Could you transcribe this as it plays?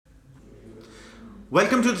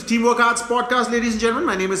Welcome to the Teamwork Arts podcast, ladies and gentlemen.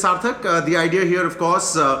 My name is Sarthak. The idea here, of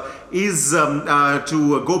course, is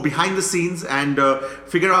to go behind the scenes and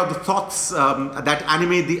figure out the thoughts that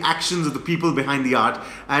animate the actions of the people behind the art.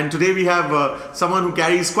 And today we have someone who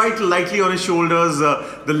carries quite lightly on his shoulders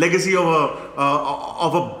the legacy of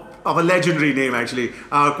a legendary name, actually.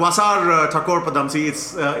 Quasar Padamsee.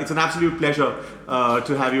 It's an absolute pleasure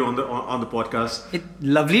to have you on the podcast. It's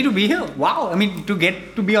lovely to be here. Wow. I mean, to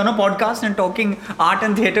get to be on a podcast and talking art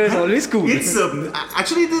and theatre is always cool. It's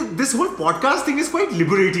actually this whole podcast thing is quite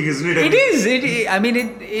liberating, isn't it? It is.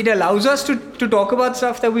 It allows us to talk about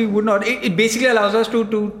stuff that we would not. It basically allows us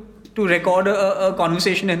to record a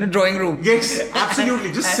conversation in a drawing room. Yes,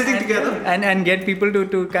 absolutely. Just sitting together. And get people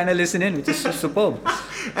to kind of listen in, which is superb.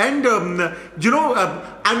 And,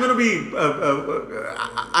 I'm going to be...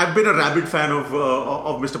 I've been a rabid fan of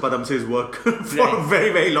Mr. Padamsee's work for a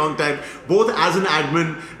very, very long time. Both as an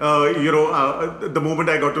admin, the moment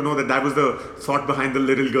I got to know that was the thought behind the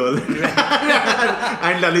little girl.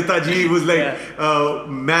 And Lalita ji was like,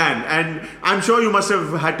 man. And I'm sure you must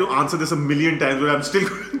have had to answer this a million times, but I'm still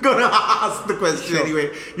going to ask the question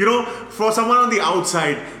anyway. For someone on the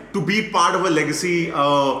outside to be part of a legacy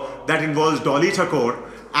that involves Dolly Thakore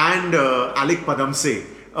and Theatre-holic Padamsee,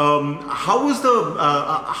 how was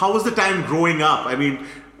the time growing up? I mean,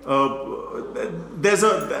 I'm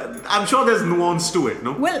sure there's nuance to it,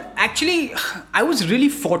 no? Well, actually, I was really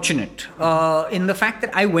fortunate in the fact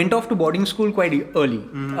that I went off to boarding school quite early.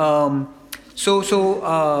 Mm-hmm.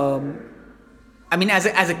 I mean, as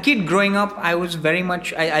a kid growing up, I was very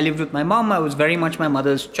much, I lived with my mom. I was very much my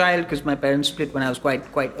mother's child because my parents split when I was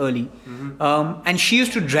quite early. Mm-hmm. And she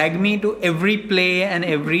used to drag me to every play and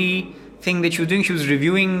every thing that she was doing. She was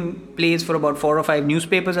reviewing plays for about 4 or 5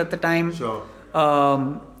 newspapers at the time. Sure.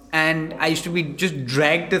 And I used to be just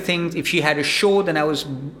dragged to things. If she had a show, then I was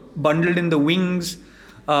bundled in the wings.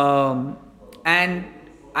 And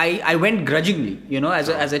I went grudgingly,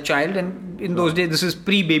 as a child, and in those days, this is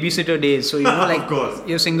pre-babysitter days, so like of course.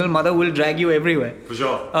 Your single mother will drag you everywhere. For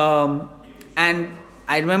sure. And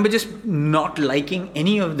I remember just not liking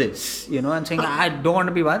any of this, and saying I don't want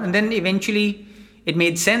to be one. And then eventually, it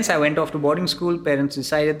made sense. I went off to boarding school. Parents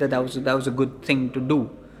decided that was a good thing to do,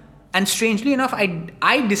 and strangely enough,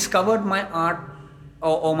 I discovered my art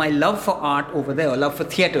or my love for art over there, or love for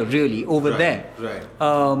theatre really over there. Right.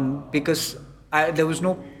 Because there was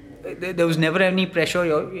never any pressure.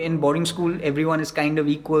 You're in boarding school, everyone is kind of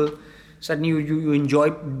equal. Suddenly you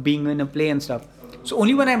enjoy being in a play and stuff. So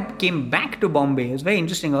only when I came back to Bombay, it was very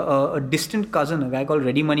interesting. A distant cousin, a guy called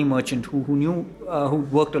Reddy Money Merchant, who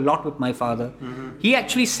worked a lot with my father. Mm-hmm. He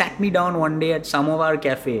actually sat me down one day at Samovar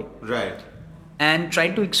Cafe. Right. And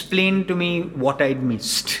tried to explain to me what I'd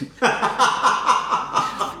missed.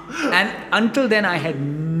 And until then, I had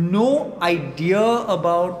no idea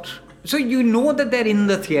about... So that they're in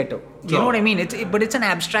the theatre. You know what I mean? But it's an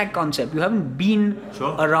abstract concept. You haven't been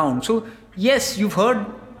around. So yes, you've heard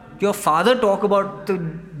your father talk about the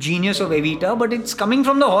genius of Evita, but it's coming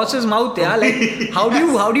from the horse's mouth. Yeah, like how do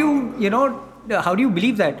you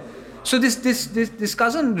believe that? So this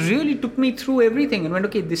cousin really took me through everything and went,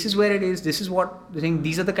 okay, this is where it is. This is what the thing.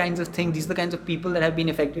 These are the kinds of things. These are the kinds of people that have been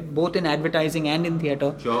affected, both in advertising and in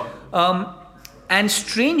theatre. Sure. And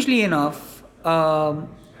strangely enough,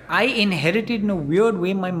 I inherited in a weird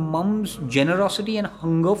way my mum's generosity and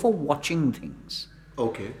hunger for watching things.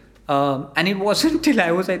 Okay. And it wasn't till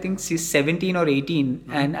I was, I think, 17 or 18,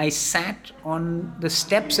 and I sat on the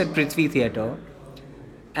steps at Prithvi Theatre,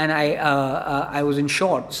 and I was in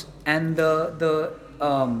shorts, and the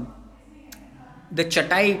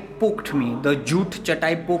chatai poked me, the jute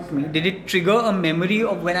chatai poked me. Did it trigger a memory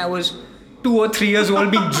of when I was 2 or 3 years old,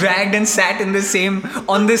 being dragged and sat on the same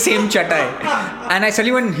chatai? And I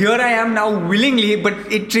suddenly went, here I am now willingly, but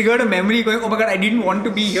it triggered a memory going, oh my God, I didn't want to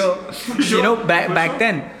be here, back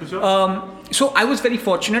then. So I was very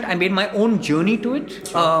fortunate. I made my own journey to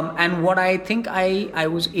it. And what I think I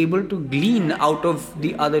was able to glean out of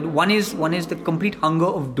the other, one is the complete hunger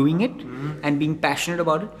of doing it and being passionate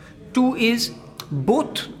about it. 2 is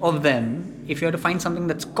both of them, if you have to find something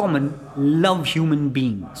that's common, love human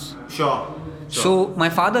beings. Sure. So my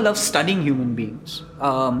father loves studying human beings.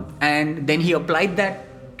 And then he applied that,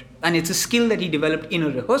 and it's a skill that he developed in a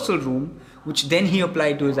rehearsal room, which then he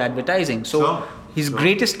applied to his advertising. So his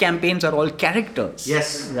greatest campaigns are all characters.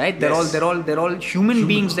 Yes. Right? They're all human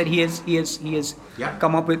beings that he has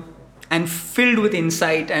come up with and filled with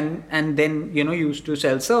insight and then used to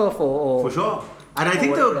sell surf or for sure. And I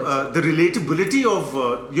think the relatability of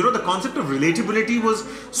the concept of relatability was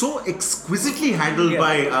so exquisitely handled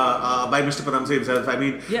by Mr. Padamsee himself. I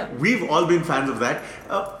mean, we've all been fans of that.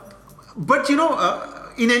 But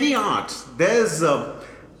in any art, there's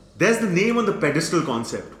the name on the pedestal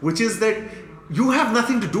concept, which is that you have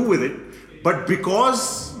nothing to do with it, but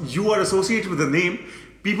because you are associated with the name,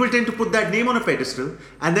 people tend to put that name on a pedestal,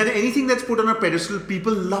 and then anything that's put on a pedestal,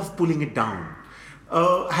 people love pulling it down.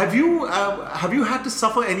 Have you had to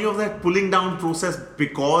suffer any of that pulling down process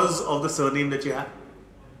because of the surname that you have?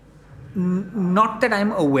 Not that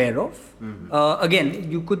I'm aware of.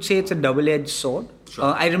 Again, you could say it's a double-edged sword. Sure.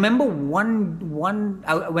 I remember when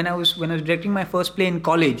I was directing my first play in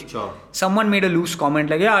college. Sure. Someone made a loose comment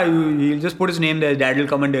like, "Yeah, he'll just put his name there. Dad will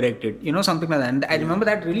come and direct it." Something like that. And I remember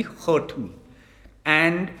that really hurt me.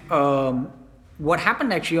 And what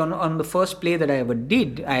happened actually on the first play that I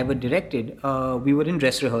ever directed, we were in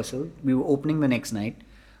dress rehearsal. We were opening the next night.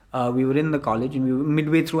 We were in the college and we were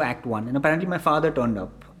midway through Act 1. And apparently my father turned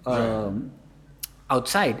up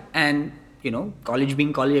outside. And, college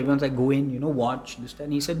being college, everyone's like, go in, watch this, that.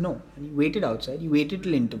 And he said no. And he waited outside. He waited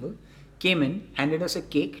till interval, came in, handed us a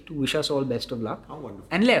cake to wish us all best of luck,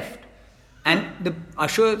 and left. And the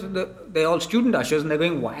ushers, they're all student ushers, and they're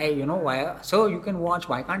going, why, sir, you can watch,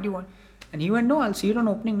 why can't you watch? And he went, no, I'll see it on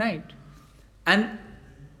opening night. And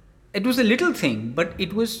it was a little thing, but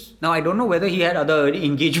it was, now I don't know whether he had other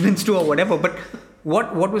engagements too or whatever, but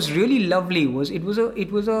what was really lovely was it was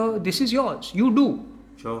a this is yours, you do.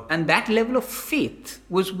 Sure. And that level of faith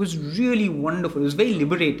was really wonderful. It was very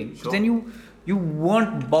liberating. Sure. Then you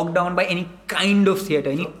weren't bogged down by any kind of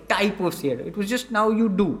theatre, any type of theatre. It was just now you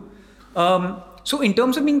do. So in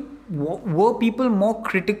terms of were people more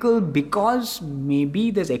critical because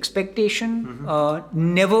maybe there's expectation,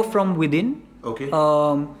 never from within. Okay.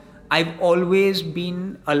 I've always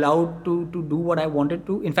been allowed to do what I wanted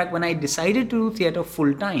to. In fact, when I decided to do theatre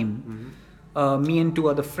full time, me and two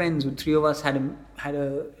other friends, three of us had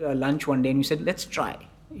a lunch one day, and we said, let's try.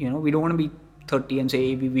 We don't want to be 30 and say,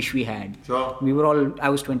 hey, we wish we had. Sure. I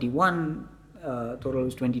was 21, Thakore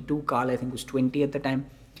was 22, Carl I think was 20 at the time.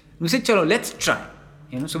 We said, chalo, let's try.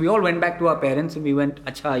 So we all went back to our parents and we went,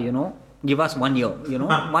 acha, give us 1 year.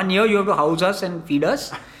 1 year you have to house us and feed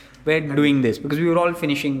us. We're doing this because we were all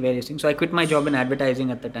finishing various things. So I quit my job in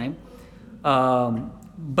advertising at the time.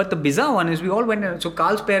 But the bizarre one is we all went. So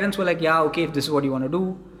Carl's parents were like, yeah, okay, if this is what you want to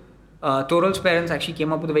do. Thoreau's parents actually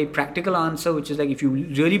came up with a very practical answer, which is like, if you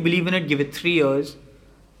really believe in it, give it 3 years.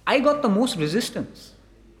 I got the most resistance.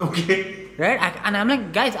 Okay. Right? And I'm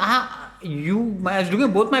like, guys, I was looking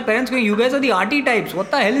at both my parents going, you guys are the arty types.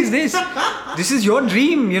 What the hell is this? This is your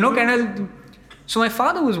dream, kind of. So my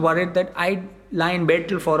father was worried that I'd lie in bed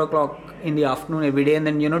till 4 o'clock in the afternoon every day and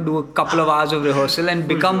then, do a couple of hours of rehearsal and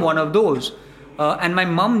become one of those. And my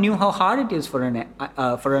mum knew how hard it is for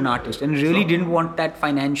an artist and really didn't want that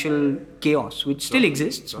financial chaos, which still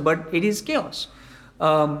exists, but it is chaos.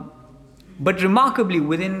 But remarkably,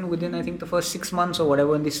 within I think the first 6 months or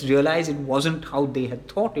whatever, when they realized it wasn't how they had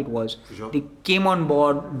thought it was, they came on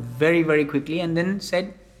board very, very quickly and then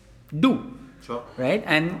said, do. Sure. Right?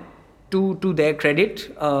 And to their credit,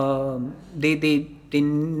 they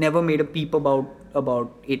never made a peep about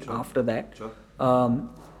it after that. Sure.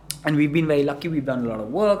 And we've been very lucky. We've done a lot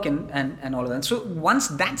of work and all of that.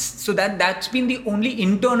 So that's been the only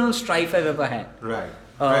internal strife I've ever had. Right.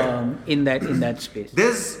 In that space.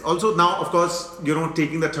 There's also now, of course,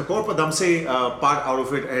 taking the Thakore Padamsee part out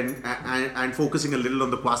of it and focusing a little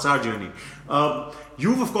on the Quasar journey.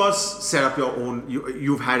 You've, of course, set up your own.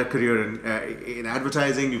 You've had a career in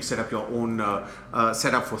advertising. You've set up your own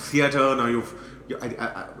setup for theatre. Now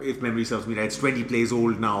if memory serves me right, it's 20 plays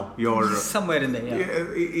old now. You're somewhere in there,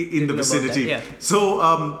 in the vicinity. That, yeah.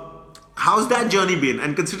 So, how's that journey been?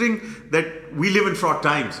 And considering that we live in fraught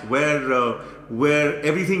times where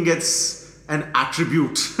everything gets an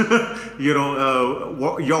attribute,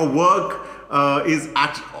 your work is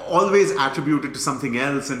always attributed to something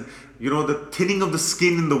else, and the thinning of the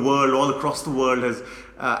skin in the world, all across the world,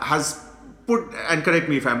 has put, and correct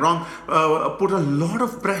me if I'm wrong, put a lot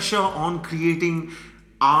of pressure on creating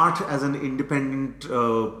art as an independent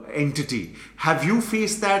entity. Have you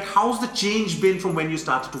faced that? How's the change been from when you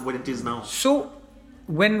started to what it is now? So,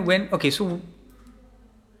 so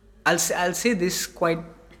I'll say this quite.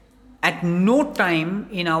 At no time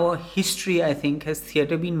in our history, I think, has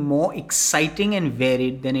theatre been more exciting and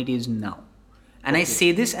varied than it is now. And I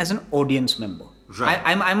say this as an audience member. Right.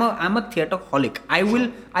 I'm a theatre-holic.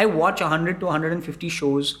 I watch 100 to 150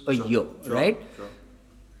 shows a year, right? Sure.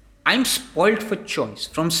 I'm spoilt for choice.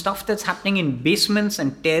 From stuff that's happening in basements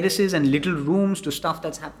and terraces and little rooms to stuff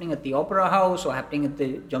that's happening at the Opera House or happening at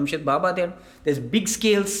the Jamshed Baba there. There's big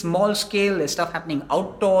scale, small scale. There's stuff happening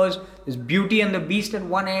outdoors. There's Beauty and the Beast at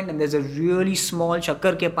one end, and there's a really small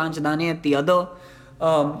Chakkar ke Panch Dane at the other.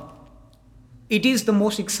 it is the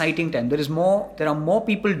most exciting time. There are more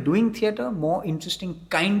people doing theatre, more interesting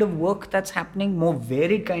kind of work that's happening, more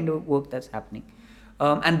varied kind of work that's happening.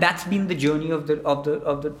 And that's been the journey of the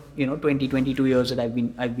 22 years that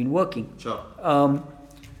I've been working. Sure.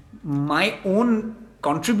 My own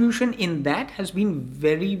contribution in that has been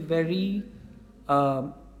very, very,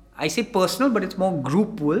 I say personal, but it's more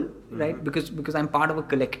groupal, right? Because I'm part of a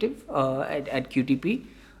collective at QTP,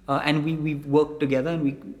 and we've worked together, and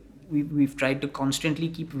we've tried to constantly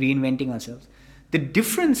keep reinventing ourselves. The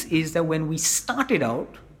difference is that when we started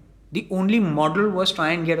out, the only model was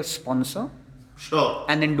try and get a sponsor, sure,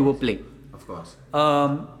 and then do a play. Of course.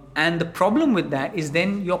 And the problem with that is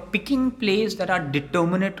then you're picking plays that are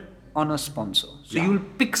determinate on a sponsor. So you'll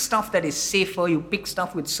pick stuff that is safer, you pick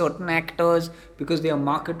stuff with certain actors because they are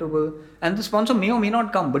marketable, and the sponsor may or may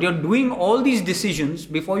not come, but you're doing all these decisions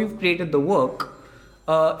before you've created the work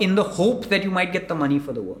in the hope that you might get the money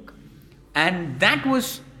for the work. And there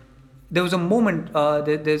was a moment,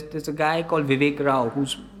 there's a guy called Vivek Rao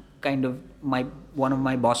who's kind of one of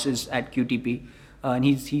my bosses at QTP, and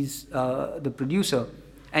he's the producer,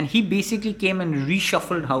 and he basically came and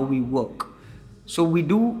reshuffled how we work. So we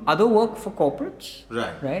do other work for corporates,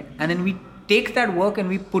 right? And then we take that work and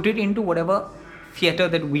we put it into whatever theatre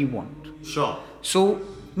that we want. Sure. So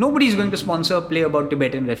nobody's going to sponsor a play about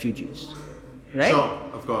Tibetan refugees, right? Sure,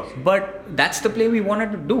 of course. But that's the play we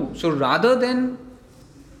wanted to do. So rather than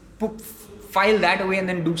file that away and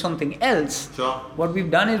then do something else, sure, what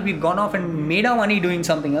we've done is we've gone off and made our money doing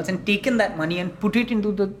something else and taken that money and put it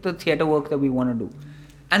into the theatre work that we want to do.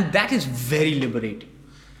 And that is very liberating.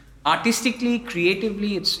 Artistically,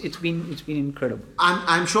 creatively, it's been incredible.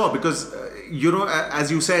 I'm sure, because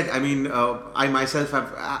as you said, I mean, I myself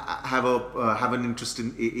have an interest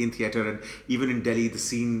in theatre, and even in Delhi, the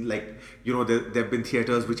scene, like, there have been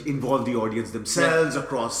theatres which involve the audience themselves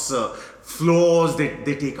across floors. They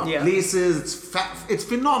take up places. It's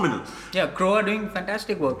phenomenal. Yeah, Crow are doing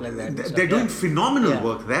fantastic work like that. They're doing phenomenal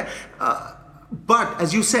work there. But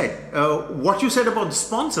as you said, what you said about the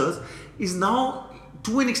sponsors is now,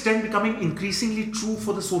 to an extent, becoming increasingly true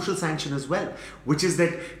for the social sanction as well, which is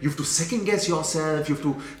that you have to second guess yourself, you have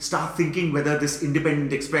to start thinking whether this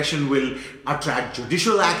independent expression will attract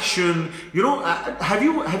judicial action. Have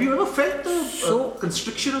you ever felt the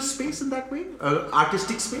constriction of space in that way,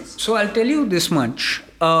 artistic space? So I'll tell you this much.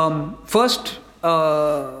 First,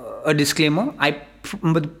 a disclaimer: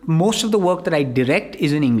 most of the work that I direct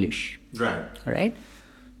is in English. Right.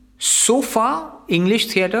 So far, English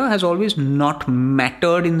theatre has always not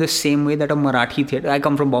mattered in the same way that a Marathi theatre. I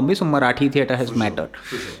come from Bombay, so Marathi theatre has mattered.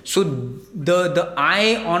 Sure. So the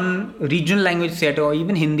eye on regional language theatre or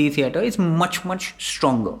even Hindi theatre is much, much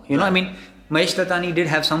stronger. I mean, Mahesh Tatani did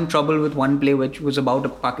have some trouble with one play which was about a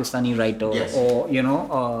Pakistani writer,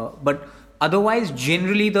 but otherwise,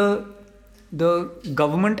 generally the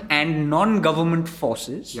government and non-government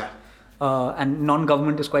forces. And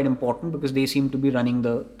non-government is quite important because they seem to be running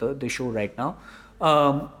the show right now.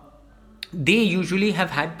 They usually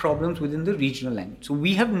have had problems within the regional language. So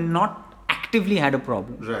we have not actively had a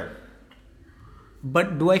problem. Right.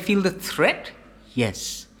 But do I feel the threat?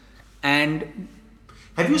 Yes. And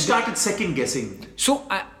have you started second guessing? So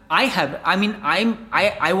I have. I mean,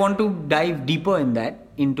 I want to dive deeper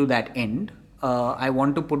into that end. I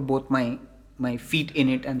want to put both my feet in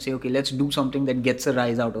it and say, okay, let's do something that gets a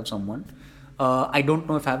rise out of someone. I don't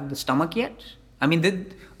know if I have the stomach yet. I mean,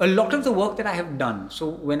 a lot of the work that I have done. So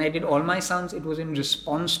when I did All My Sons, it was in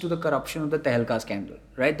response to the corruption of the Tehelka scandal,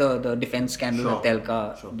 right? The defense scandal that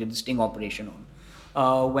Tehelka did the sting operation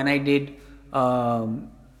on. When I did A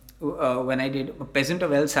Peasant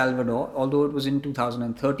of El Salvador, although it was in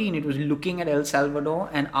 2013, it was looking at El Salvador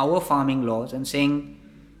and our farming laws and saying,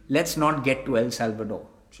 let's not get to El Salvador.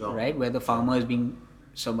 Right, where the farmer is being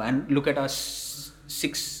and look at us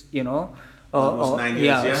 6, almost 9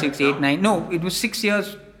 years, 6, 8, 9. No, it was 6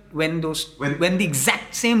 years when the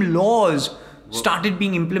exact same laws started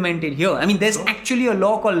being implemented here. I mean, there's actually a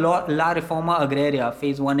law called La Reforma Agraria,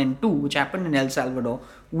 Phase 1 and 2, which happened in El Salvador,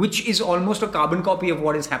 which is almost a carbon copy of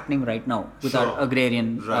what is happening right now with our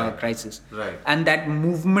agrarian crisis. Right. And that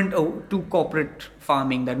movement to corporate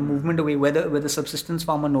farming, that movement away where the subsistence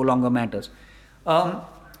farmer no longer matters.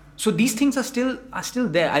 So these things are still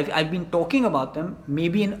there. I've been talking about them,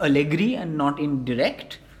 maybe in allegory and not in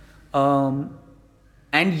direct. And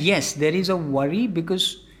yes, there is a worry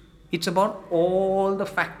because it's about all the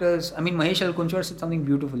factors. I mean, Mahesh Alkunchwar said something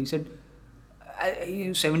beautiful. He said,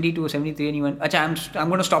 72 or 73, and he went, Acha, I'm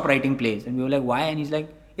going to stop writing plays. And we were like, why? And he's like,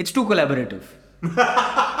 it's too collaborative.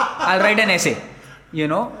 I'll write an essay.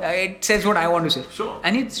 It says what I want to say. Sure.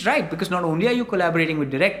 And it's right, because not only are you collaborating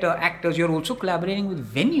with director, actors, you're also collaborating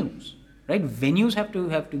with venues, right? Venues have to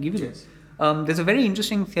give you this. There's a very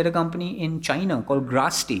interesting theatre company in China called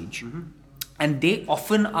Grass Stage, and they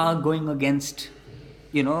often are going against,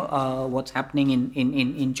 what's happening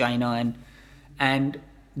in China, and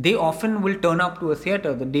they often will turn up to a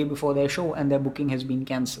theatre the day before their show and their booking has been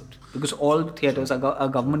cancelled, because all theatres are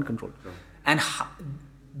government controlled. And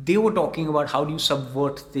they were talking about how do you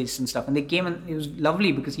subvert this and stuff, and they came, and it was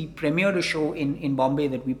lovely because he premiered a show in Bombay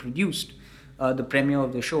that we produced. The premiere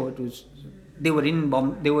of the show, they were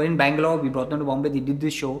in Bangalore, we brought them to Bombay, they did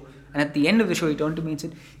this show, and at the end of the show he turned to me and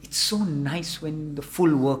said, "It's so nice when the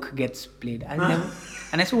full work gets played." And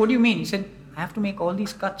I said, "What do you mean?" He said, "I have to make all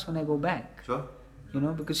these cuts when I go back." Sure.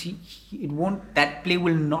 Because that play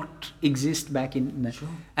will not exist back in that. Sure.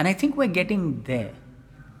 And I think we're getting there.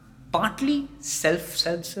 Partly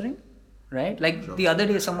self-censoring, right? Like the other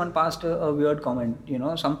day someone passed a weird comment,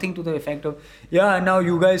 something to the effect of, "Yeah, now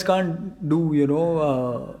you guys can't do,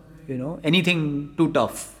 anything too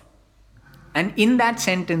tough." And in that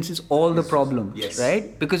sentence is all the problems,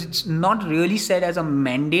 right? Because it's not really said as a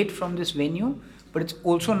mandate from this venue, but it's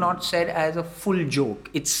also not said as a full joke.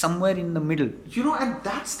 It's somewhere in the middle. And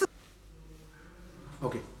that's the...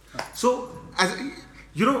 Okay. So,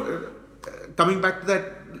 coming back to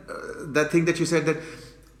that thing that you said, that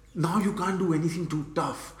now you can't do anything too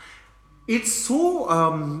tough. It's so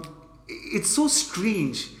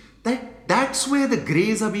strange that's where the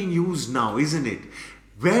greys are being used now, isn't it?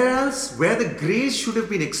 Whereas where the greys should have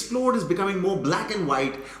been explored is becoming more black and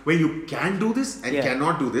white, where you can do this and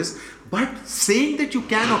cannot do this. But saying that you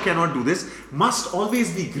can or cannot do this must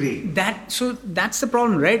always be grey. So that's the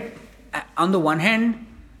problem, right? On the one hand,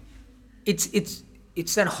 it's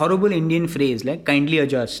that horrible Indian phrase, like kindly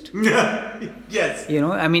adjust. Yes.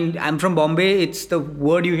 I'm from Bombay. It's the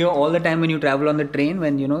word you hear all the time when you travel on the train,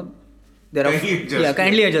 when there are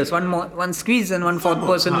kindly adjust. One squeeze and one fourth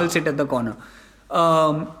person will sit at the corner.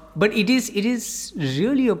 But it is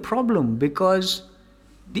really a problem, because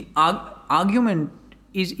the argument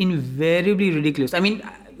is invariably ridiculous. A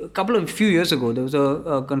few years ago, there was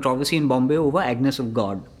a controversy in Bombay over Agnes of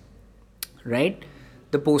God, right?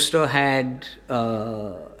 The poster had,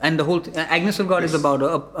 and the whole Agnes of God is about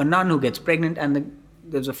a nun who gets pregnant, and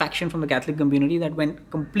there's a faction from the Catholic community that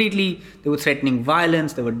went completely, they were threatening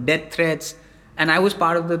violence, there were death threats, and I was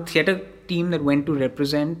part of the theatre team that went to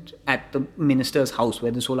represent at the minister's house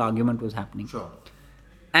where this whole argument was happening. Sure.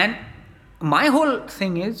 And my whole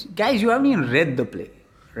thing is, guys, you haven't even read the play,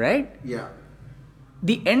 right? Yeah.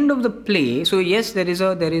 The end of the play, so yes, there is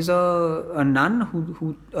a nun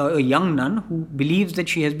who a young nun who believes that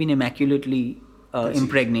she has been immaculately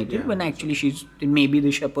impregnated, when actually it may be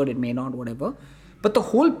the shepherd, it may not, whatever. But the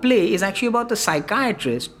whole play is actually about the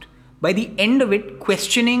psychiatrist, by the end of it,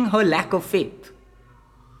 questioning her lack of faith.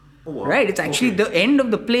 Oh, wow. Right? It's actually the end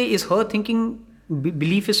of the play is her thinking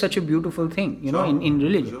belief is such a beautiful thing, in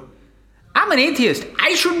religion. Sure. I'm an atheist.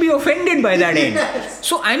 I should be offended by that end.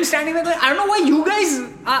 So I'm standing there going, I don't know why you guys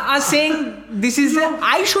are saying this is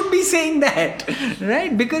I should be saying that,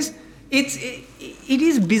 right? Because it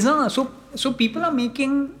is bizarre. So people are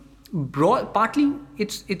making broad. Partly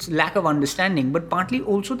it's lack of understanding, but partly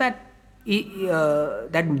also that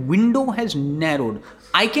that window has narrowed.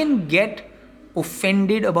 I can get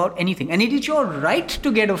offended about anything, and it is your right to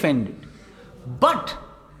get offended, but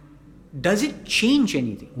does it change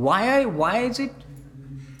anything? Why is it?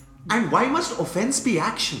 And why must offense be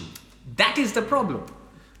action? That is the problem.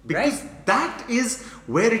 Because that is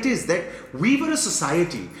where it is, that we were a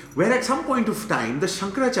society where at some point of time the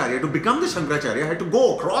Shankaracharya, to become the Shankaracharya, had to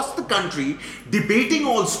go across the country debating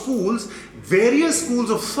all schools, various schools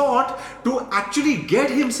of thought, to actually get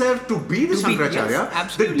himself to be the Shankaracharya.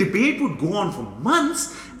 Yes, the debate would go on for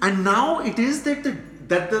months, and now it is that the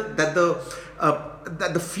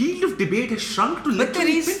field of debate has shrunk to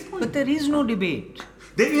literally pinpoint. But there is no debate.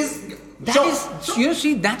 There is.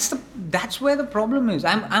 That's where the problem is.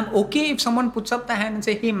 I'm okay if someone puts up the hand and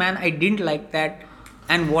say, "Hey man, I didn't like that,"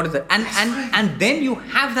 and what is it? And then you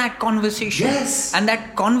have that conversation. Yes. And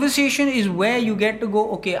that conversation is where you get to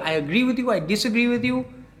go, okay, I agree with you, I disagree with you,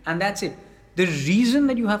 and that's it. The reason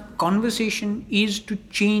that you have conversation is to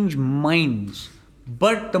change minds.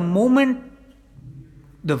 But the moment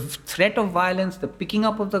the threat of violence, the picking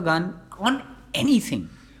up of the gun, on anything,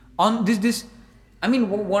 on this. I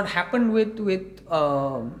mean, what happened with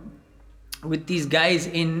these guys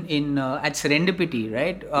in at Serendipity,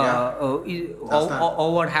 right? Or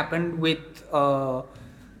what happened with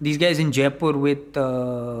these guys in Jaipur with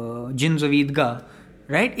Jinns of Eidgah,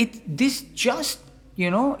 right? It just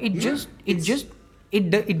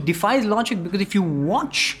it defies logic, because if you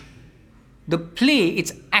watch the play,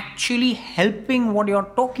 it's actually helping what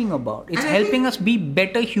you're talking about. It's helping us be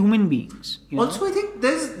better human beings. Also, I think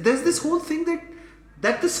there's this whole thing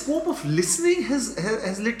that the scope of listening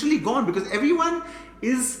has literally gone, because everyone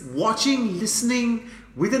is watching, listening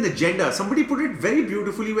with an agenda. Somebody put it very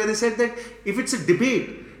beautifully where they said that if it's a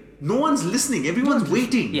debate, no one's listening, everyone's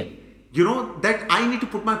waiting. Yeah. That I need to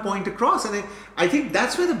put my point across. And I think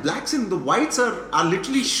that's where the blacks and the whites are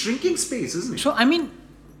literally shrinking space, isn't it? So, I mean,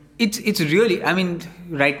 it's really, I mean,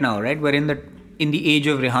 right now, right? We're in the age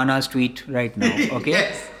of Rihanna's tweet right now, okay?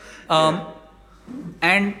 Yes.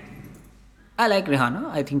 And I like Rihanna.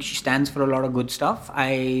 I think she stands for a lot of good stuff.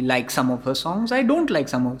 I like some of her songs. I don't like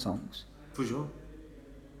some of her songs. For sure.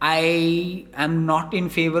 I am not in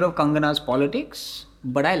favor of Kangana's politics,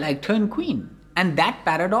 but I liked her in Queen. And that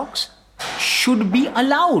paradox should be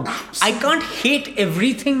allowed. I can't hate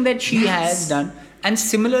everything that she has done. And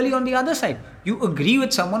similarly on the other side, you agree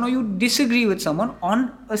with someone or you disagree with someone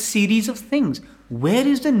on a series of things. Where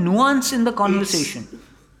is the nuance in the conversation?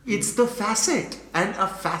 It's the facet, and a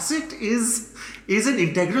facet is an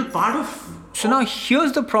integral part of... So now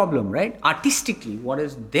here's the problem, right? Artistically, what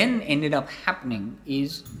has then ended up happening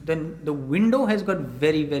is the window has got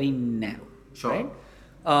very, very narrow, Sure.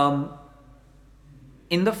 right?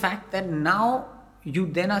 In the fact that now you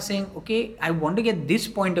then are saying, okay, I want to get this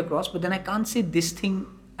point across, but then I can't say this thing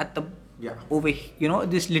at the over,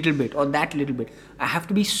 this little bit or that little bit. I have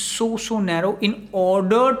to be so narrow in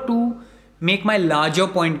order to make my larger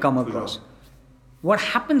point come across. Sure. What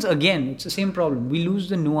happens again, it's the same problem. We lose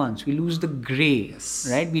the nuance, we lose the grey,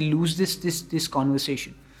 right? We lose this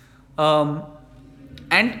conversation.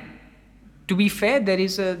 And to be fair,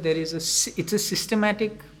 it's a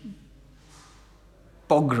systematic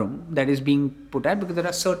pogrom that is being put at, because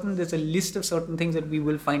there's a list of certain things that we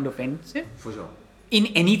will find offensive. For sure. In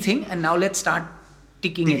anything, and now let's start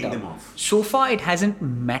ticking it them out. off. So far, it hasn't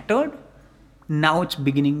mattered. Now it's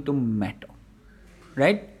beginning to matter,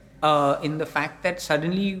 right? In the fact that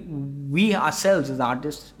suddenly we ourselves as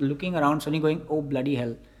artists looking around, suddenly going, oh bloody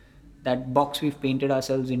hell, that box we've painted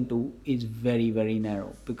ourselves into is very, very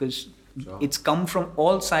narrow, because it's come from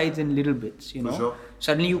all sides in little bits. Sure.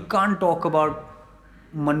 Suddenly you can't talk about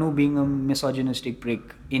Manu being a misogynistic prick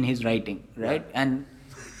in his writing, right? And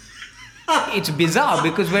it's bizarre,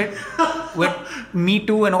 because we're Me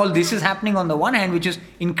Too and all this is happening on the one hand, which is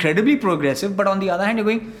incredibly progressive, but on the other hand, you're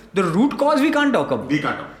going, the root cause we can't talk about. We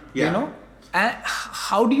can't talk. Yeah. And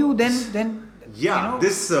how do you then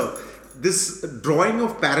this drawing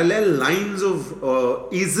of parallel lines of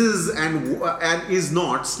ises and is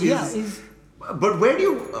nots is, but where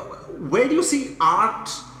do you see art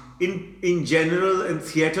in general and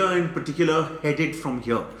theatre in particular headed from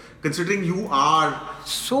here, considering you are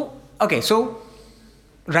so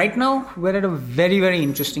right now we're at a very, very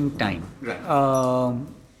interesting time, right.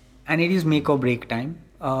 And it is make or break time.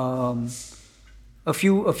 A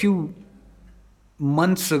few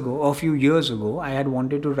months ago, or a few years ago, I had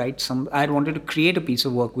wanted to create a piece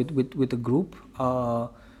of work with a group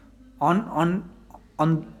on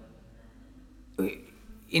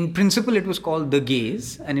in principle it was called The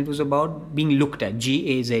Gaze, and it was about being looked at,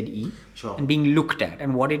 Gaze, Sure. and being looked at,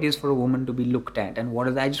 and what it is for a woman to be looked at, and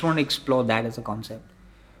I just want to explore that as a concept.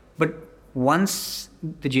 But once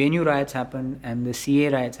the JNU riots happened and the CA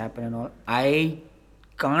riots happened and all, I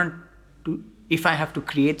can't if I have to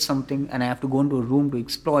create something and I have to go into a room to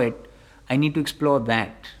explore it, I need to explore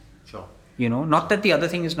that. Sure. Not that the other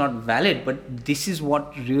thing is not valid, but this is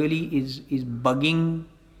what really is bugging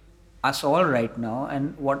us all right now,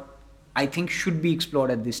 and what I think should be explored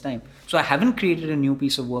at this time. So I haven't created a new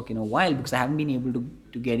piece of work in a while because I haven't been able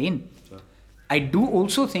to get in. Sure. I do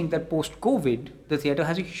also think that post-COVID, the theatre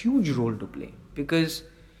has a huge role to play, because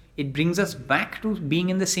it brings us back to being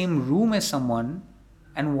in the same room as someone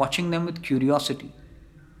and watching them with curiosity.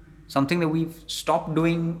 Something that we've stopped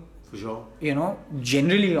doing, for sure,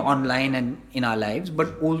 generally online and in our lives,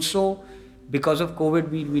 but also because of COVID,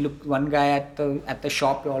 we look one guy at the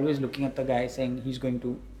shop. You're always looking at the guy saying he's going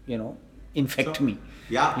to, infect me.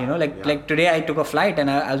 Yeah. Like today I took a flight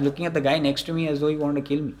and I was looking at the guy next to me as though he wanted to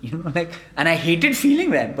kill me. And I hated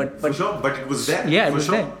feeling that. But for sure, but it was there. Yeah, it for was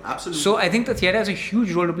sure. there. Absolutely. So I think the theatre has a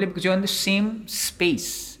huge role to play, because you're in the same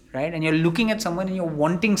space, right? And you're looking at someone and you're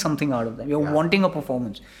wanting something out of them. You're wanting a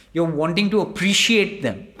performance. You're wanting to appreciate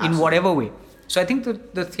them in whatever way. So I think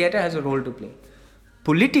the theatre has a role to play.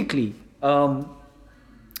 Politically, I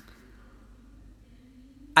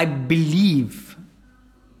believe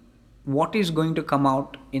what is going to come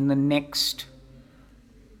out in the next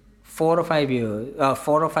 4 or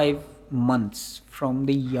 5 months from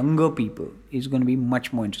the younger people is going to be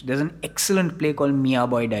much more interesting. There's an excellent play called Mia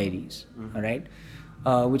Boy Diaries, all right,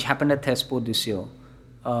 which happened at Thespo this year.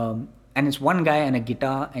 And it's one guy and a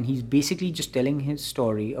guitar, and he's basically just telling his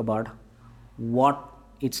story about what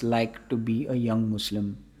it's like to be a young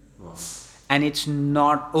Muslim. Wow. And it's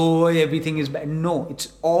not, oh, everything is bad. No,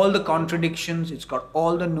 it's all the contradictions. It's got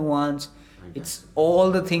all the nuance. It's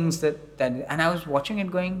all the things that and I was watching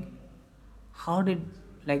it going, how did,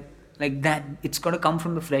 like that, it's got to come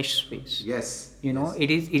from the fresh space. Yes. Yes.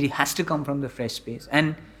 It has to come from the fresh space.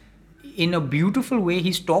 And in a beautiful way,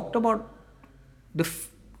 he's talked about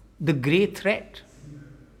the grey threat.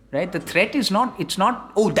 Right? The threat is not, it's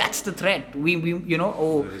not, oh, that's the threat.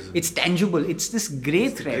 It's tangible. It's this grey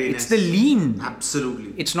threat. It's the lean.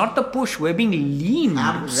 Absolutely. It's not the push. We're being lean.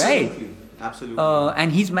 Absolutely. Right? Absolutely.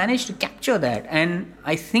 And he's managed to capture that. And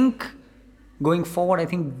I think going forward, I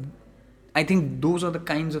think those are the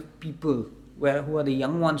kinds of people who are the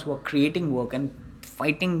young ones who are creating work and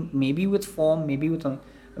fighting maybe with form, maybe with...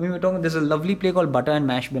 there's a lovely play called Butter and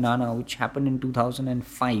Mashed Banana, which happened in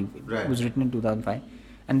 2005. It was written in 2005.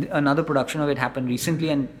 And another production of it happened recently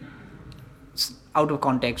and it's out of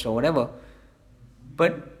context or whatever.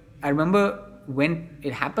 But I remember when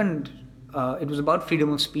it happened, it was about freedom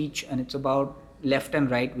of speech and it's about left and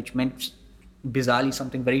right, which meant bizarrely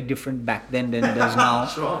something very different back then than it does now.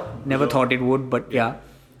 Never thought it would, but yeah.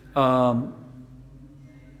 And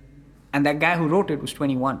that guy who wrote it was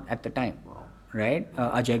 21 at the time, right?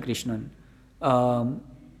 Ajay Krishnan.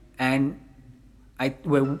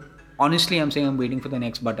 Honestly, I'm saying I'm waiting for the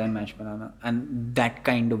next Butter and Mashed Banana and that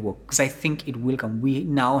kind of work. Because I think it will come. We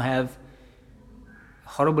now have,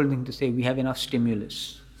 horrible thing to say, we have enough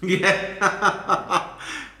stimulus. Yeah.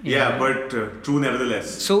 Yeah, but true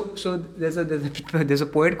nevertheless. So there's a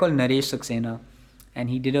poet called Naresh Saxena, and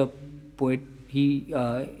he did a poet.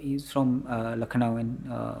 He's from Lucknow,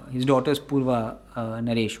 and his daughter is Purva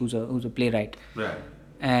Naresh, who's a playwright. Right.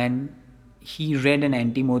 And he read an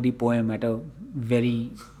anti-Modi poem at a very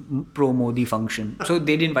pro-Modi function. So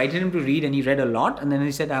they'd invited him to read and he read a lot, and then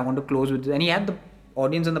he said, I want to close with this. And he had the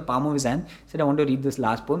audience in the palm of his hand. He said, I want to read this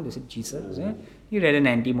last poem. They said, Jesus. He read an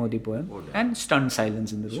anti-Modi poem and stunned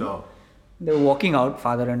silence in the room. Sure. They were walking out,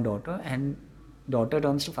 father and daughter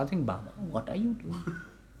turns to father saying, Baba, what are you doing?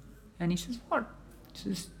 And he says, what?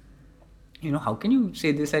 He says, how can you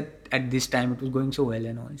say this at this time? It was going so well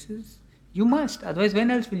and all. He says, you must. Otherwise, when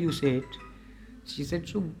else will you say it? She said,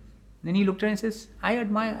 so. Then he looked at her and says,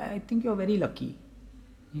 I think you're very lucky.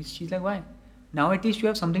 She's like, why? Now at least you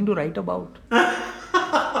have something to write about.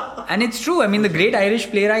 And it's true. The great Irish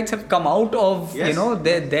playwrights have come out of,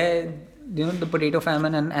 the potato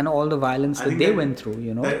famine and all the violence that they went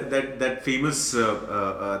through, That famous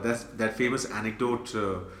anecdote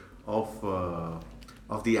of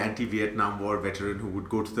the anti-Vietnam War veteran who would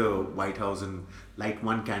go to the White House and light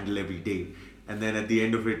one candle every day. And then at the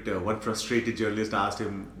end of it, one frustrated journalist asked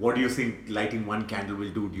him, what do you think lighting one candle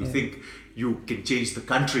will do? Do you think you can change the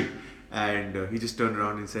country? And he just turned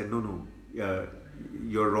around and said, no,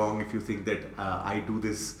 you're wrong if you think that I do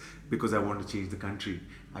this because I want to change the country.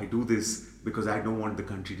 I do this because I don't want the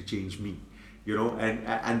country to change me.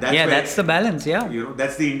 And that's that's the balance,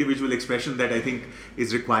 that's the individual expression that I think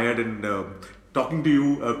is required. And talking to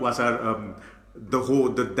you, Quasar,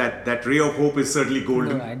 that ray of hope is certainly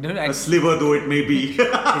golden. A sliver though it may be,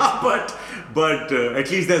 but at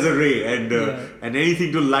least there's a ray, and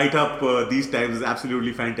anything to light up these times is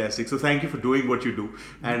absolutely fantastic. So thank you for doing what you do,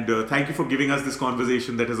 and thank you for giving us this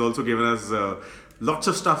conversation that has also given us lots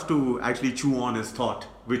of stuff to actually chew on as thought,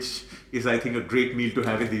 which is, I think, a great meal to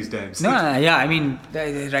have in these times.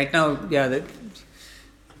 Right now,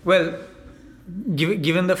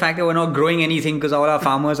 given the fact that we're not growing anything because all our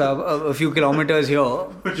farmers are a few kilometers here,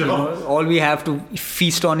 all we have to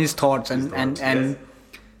feast on is thoughts, and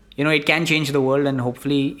it can change the world, and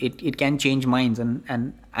hopefully it can change minds,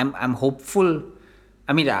 and I'm hopeful.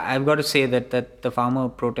 I've got to say that the farmer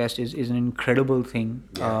protest is an incredible thing,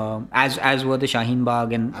 as were the Shaheen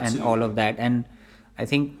Bagh and all of that, and I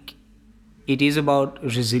think it is about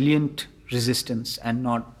resilient resistance and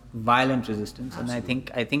not violent resistance. Absolutely.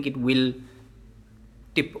 And I think it will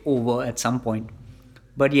tip over at some point.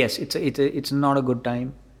 But yes, it's not a good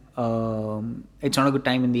time. It's not a good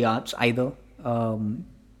time in the arts either,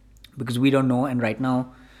 because we don't know. And right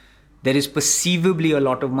now, there is perceivably a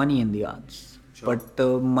lot of money in the arts, but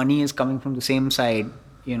the money is coming from the same side.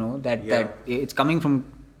 That it's coming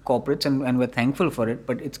from corporates, and we're thankful for it.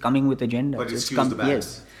 But it's coming with agendas. But it's the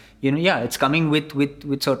balance. Yes, it's coming with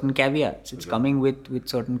certain caveats. It's coming with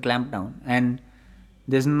certain clampdown, and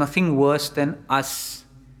there's nothing worse than us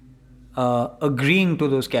agreeing to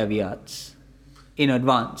those caveats in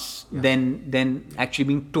advance than actually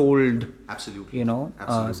being told. Absolutely. You know,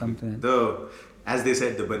 Absolutely. something. As they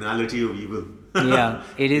said, the banality of evil. Yeah,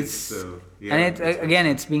 it is. And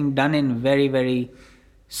it's being done in very, very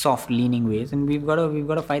soft, leaning ways, and we've got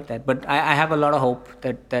to fight that. But I have a lot of hope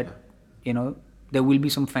that you know, there will be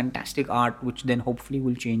some fantastic art which then hopefully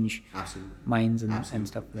will change minds and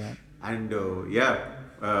stuff like that. And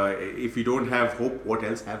if we don't have hope, what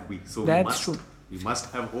else have we? So true. We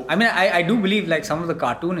must have hope. I mean, I do believe like some of the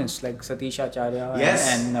cartoonists like Satish Acharya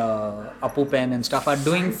and Apu Pen and stuff are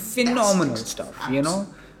doing phenomenal stuff, you know.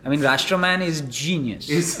 I mean, Rashtraman is genius.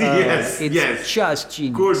 It's just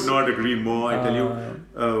genius. Could not agree more, I tell you.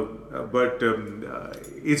 But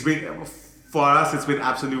it's been, for us, it's been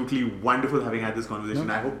absolutely wonderful having had this conversation.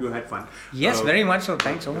 I hope you had fun. Yes, very much so.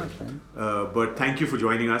 Thanks so much, man. But thank you for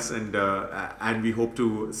joining us, and we hope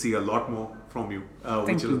to see a lot more from you,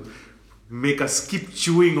 which will make us keep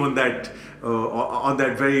chewing on that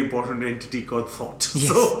very important entity called thought.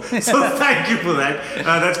 Yes. So thank you for that.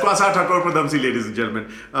 That's Quasar Padamsee, ladies and gentlemen.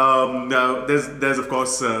 There's of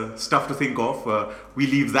course stuff to think of. We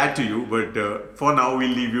leave that to you, but for now we'll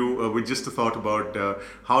leave you with just a thought about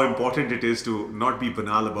how important it is to not be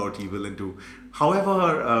banal about evil and to,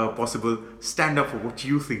 however possible, stand up for what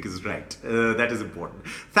you think is right. That is important.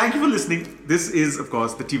 Thank you for listening. This is, of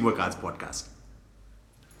course, the Teamwork Arts Podcast.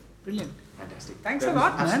 Brilliant. Fantastic. Thanks a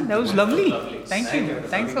lot, man. That was lovely. Thank you.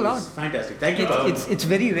 Thanks a lot. Fantastic. Thank you. It's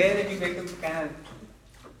very rare that you get to kind of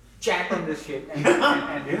chat on this shit and